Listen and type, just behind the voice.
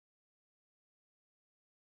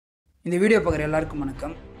இந்த வீடியோ பார்க்குற எல்லாருக்கும்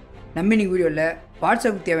வணக்கம். நம்ம இன்னைக்கு வீடியோவில்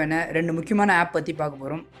வாட்ஸ்அப்புக்கு தேவையான 2 முக்கியமான ஆப் பற்றி பார்க்க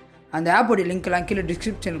போகிறோம். அந்த ஆப்போடைய லிங்க்லாம் கீழே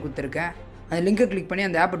டிஸ்கிரிப்ஷனில் கொடுத்துருக்கேன். அந்த லிங்கை கிளிக் பண்ணி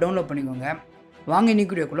அந்த ஆப்பை டவுன்லோட் பண்ணிக்கோங்க. வாங்க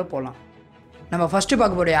இன்னைக்கு வீடியோக்குள்ளே போகலாம். நம்ம ஃபஸ்ட்டு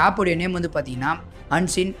பார்க்க போகிற ஆப்போடைய நேம் வந்து பார்த்தீங்கன்னா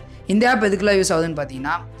அன்சின். இந்த ஆப் எதுக்குலாம் யூஸ் ஆகுதுன்னு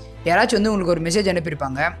பார்த்தீங்கன்னா, யாராச்சும் வந்து உங்களுக்கு ஒரு மெசேஜ்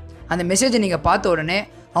அனுப்பியிருப்பாங்க. அந்த மெசேஜை நீங்கள் பார்த்த உடனே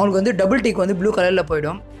அவங்களுக்கு வந்து டபுள் டிக் வந்து ப்ளூ கலரில்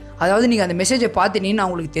போயிடும். அதாவது நீங்கள் அந்த மெசேஜை பார்த்துட்டீங்கன்னு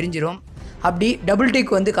அவங்களுக்கு தெரிஞ்சிடும். அப்படி டபுள்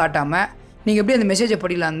டிக் வந்து காட்டாமல் நீங்கள் எப்படி அந்த மெசேஜை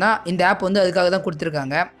படிக்கலாம் தான் இந்த ஆப் வந்து அதுக்காக தான்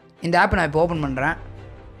கொடுத்துருக்காங்க. இந்த ஆப்பை நான் இப்போ ஓப்பன் பண்ணுறேன்.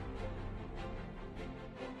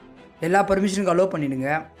 எல்லா பர்மிஷனுக்கும் அலோவ் பண்ணிவிடுங்க.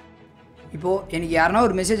 இப்போது எனக்கு யாருன்னா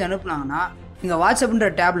ஒரு மெசேஜ் அனுப்புனாங்கன்னா இங்கே வாட்ஸ்அப்புன்ற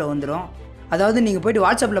டேப்பில் வந்துடும். அதாவது நீங்கள் போய்ட்டு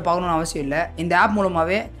வாட்ஸ்அப்பில் பார்க்கணுன்னு அவசியம் இல்லை. இந்த ஆப்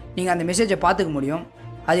மூலமாகவே நீங்கள் அந்த மெசேஜை பார்த்துக்க முடியும்.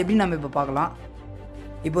 அது எப்படின்னு நம்ம இப்போ பார்க்கலாம்.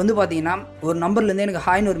 இப்போ வந்து பார்த்தீங்கன்னா ஒரு நம்பர்லேருந்து எனக்கு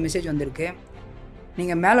ஹாய்னு ஒரு மெசேஜ் வந்திருக்கு.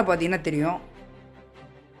 நீங்கள் மேலே பார்த்தீங்கன்னா தெரியும்.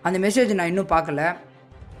 அந்த மெசேஜ் நான் இன்னும் பார்க்கல.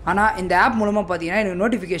 ஆனால் இந்த ஆப் மூலமாக பார்த்தீங்கன்னா எனக்கு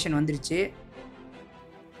நோட்டிஃபிகேஷன் வந்துருச்சு.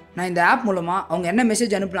 நான் இந்த ஆப் மூலமாக அவங்க என்ன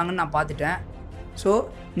மெசேஜ் அனுப்புனாங்கன்னு நான் பார்த்துட்டேன். ஸோ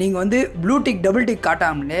நீங்கள் வந்து ப்ளூ டிக் டபுள் டிக்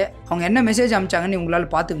காட்டாமலே அவங்க என்ன மெசேஜ் அனுப்பிச்சாங்கன்னு உங்களால்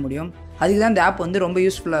பார்த்துக்க முடியும். அதுக்கு தான் இந்த ஆப் வந்து ரொம்ப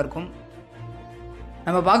யூஸ்ஃபுல்லாக இருக்கும்.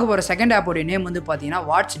 நம்ம பார்க்க போகிற செகண்ட் ஆப்போடைய நேம் வந்து பார்த்தீங்கன்னா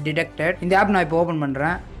வாட்ச் டிடெக்டட். இந்த ஆப் நான் இப்போ ஓப்பன்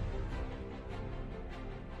பண்ணுறேன்.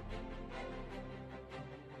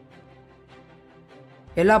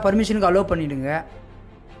 எல்லா பர்மிஷனுக்கும் அலோவ் பண்ணிவிடுங்க.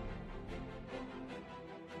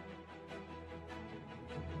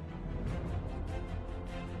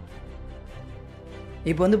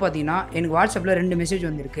 இப்போ வந்து பார்த்தீங்கன்னா எனக்கு வாட்ஸ்அப்பில் 2 மெசேஜ்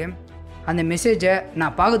வந்திருக்கு. அந்த மெசேஜை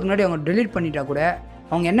நான் பார்க்கறதுக்கு முன்னாடி அவங்க டெலீட் பண்ணிட்டா கூட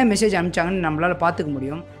அவங்க என்ன மெசேஜ் அனுப்பிச்சாங்கன்னு நம்மளால் பார்த்துக்க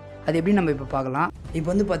முடியும். அது எப்படி நம்ம இப்போ பார்க்கலாம். இப்போ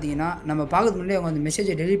வந்து பார்த்தீங்கன்னா நம்ம பார்க்கறதுக்கு முன்னாடி அவங்க அந்த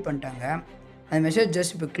மெசேஜை டெலீட் பண்ணிட்டாங்க. அந்த மெசேஜ்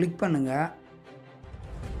ஜஸ்ட் இப்போ கிளிக் பண்ணுங்கள்.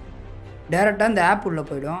 டேரெக்டாக அந்த ஆப் உள்ளே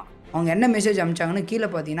போய்டும். அவங்க என்ன மெசேஜ் அனுப்பிச்சாங்கன்னு கீழே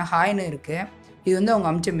பார்த்தீங்கன்னா ஹாய்னு இருக்குது. இது வந்து அவங்க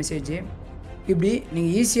அனுப்பிச்ச மெசேஜ். இப்படி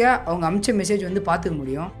நீங்கள் ஈஸியாக அவங்க அனுப்பிச்ச மெசேஜ் வந்து பார்த்துக்க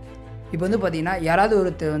முடியும். இப்போ வந்து பார்த்தீங்கன்னா யாராவது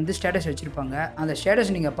ஒருத்தர் வந்து ஸ்டேட்டஸ் வச்சுருப்பாங்க. அந்த ஸ்டேட்டஸ்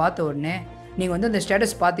நீங்கள் பார்த்த உடனே நீங்கள் வந்து அந்த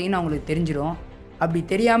ஸ்டேட்டஸ் பார்த்தீங்கன்னா அவங்களுக்கு தெரிஞ்சிடும். அப்படி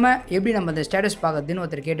தெரியாமல் எப்படி நம்ம அந்த ஸ்டேட்டஸ் பார்க்கறதுன்னு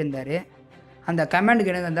ஒருத்தர் கேட்டிருந்தார். அந்த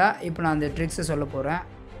கமெண்ட்டுக்கு என்ன இருந்தால் இப்போ நான் அந்த ட்ரிக்ஸை சொல்ல போகிறேன்.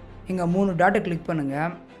 இங்கே 3 டாட்டை கிளிக்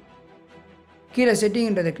பண்ணுங்கள். கீழே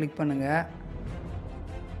செட்டிங்ன்றதை கிளிக் பண்ணுங்கள்.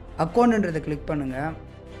 அக்கௌண்ட்டுன்றதை கிளிக் பண்ணுங்கள்.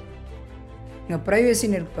 இங்கே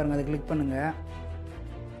ப்ரைவசின்னு இருக்கு பாருங்கள், அதை கிளிக் பண்ணுங்கள்.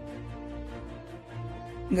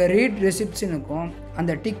 இங்கே ரீட் ரெசிப்ட்ஸ்ன்னு இருக்கும்.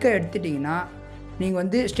 அந்த டிக்கை எடுத்துட்டிங்கன்னா நீங்கள்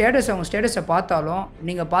வந்து அவங்க ஸ்டேட்டஸை பார்த்தாலும்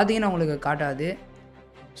நீங்கள் பார்த்தீங்கன்னா உங்களுக்கு காட்டாது.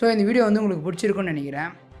 ஸோ இந்த வீடியோ வந்து உங்களுக்கு பிடிச்சிருக்குன்னு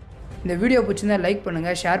நினைக்கிறேன். இந்த வீடியோ பிடிச்சிருந்தா லைக்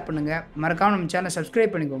பண்ணுங்கள், ஷேர் பண்ணுங்கள். மறக்காமல் நம்ம சேனலை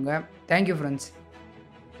சப்ஸ்கிரைப் பண்ணிக்கோங்க. Thank you friends.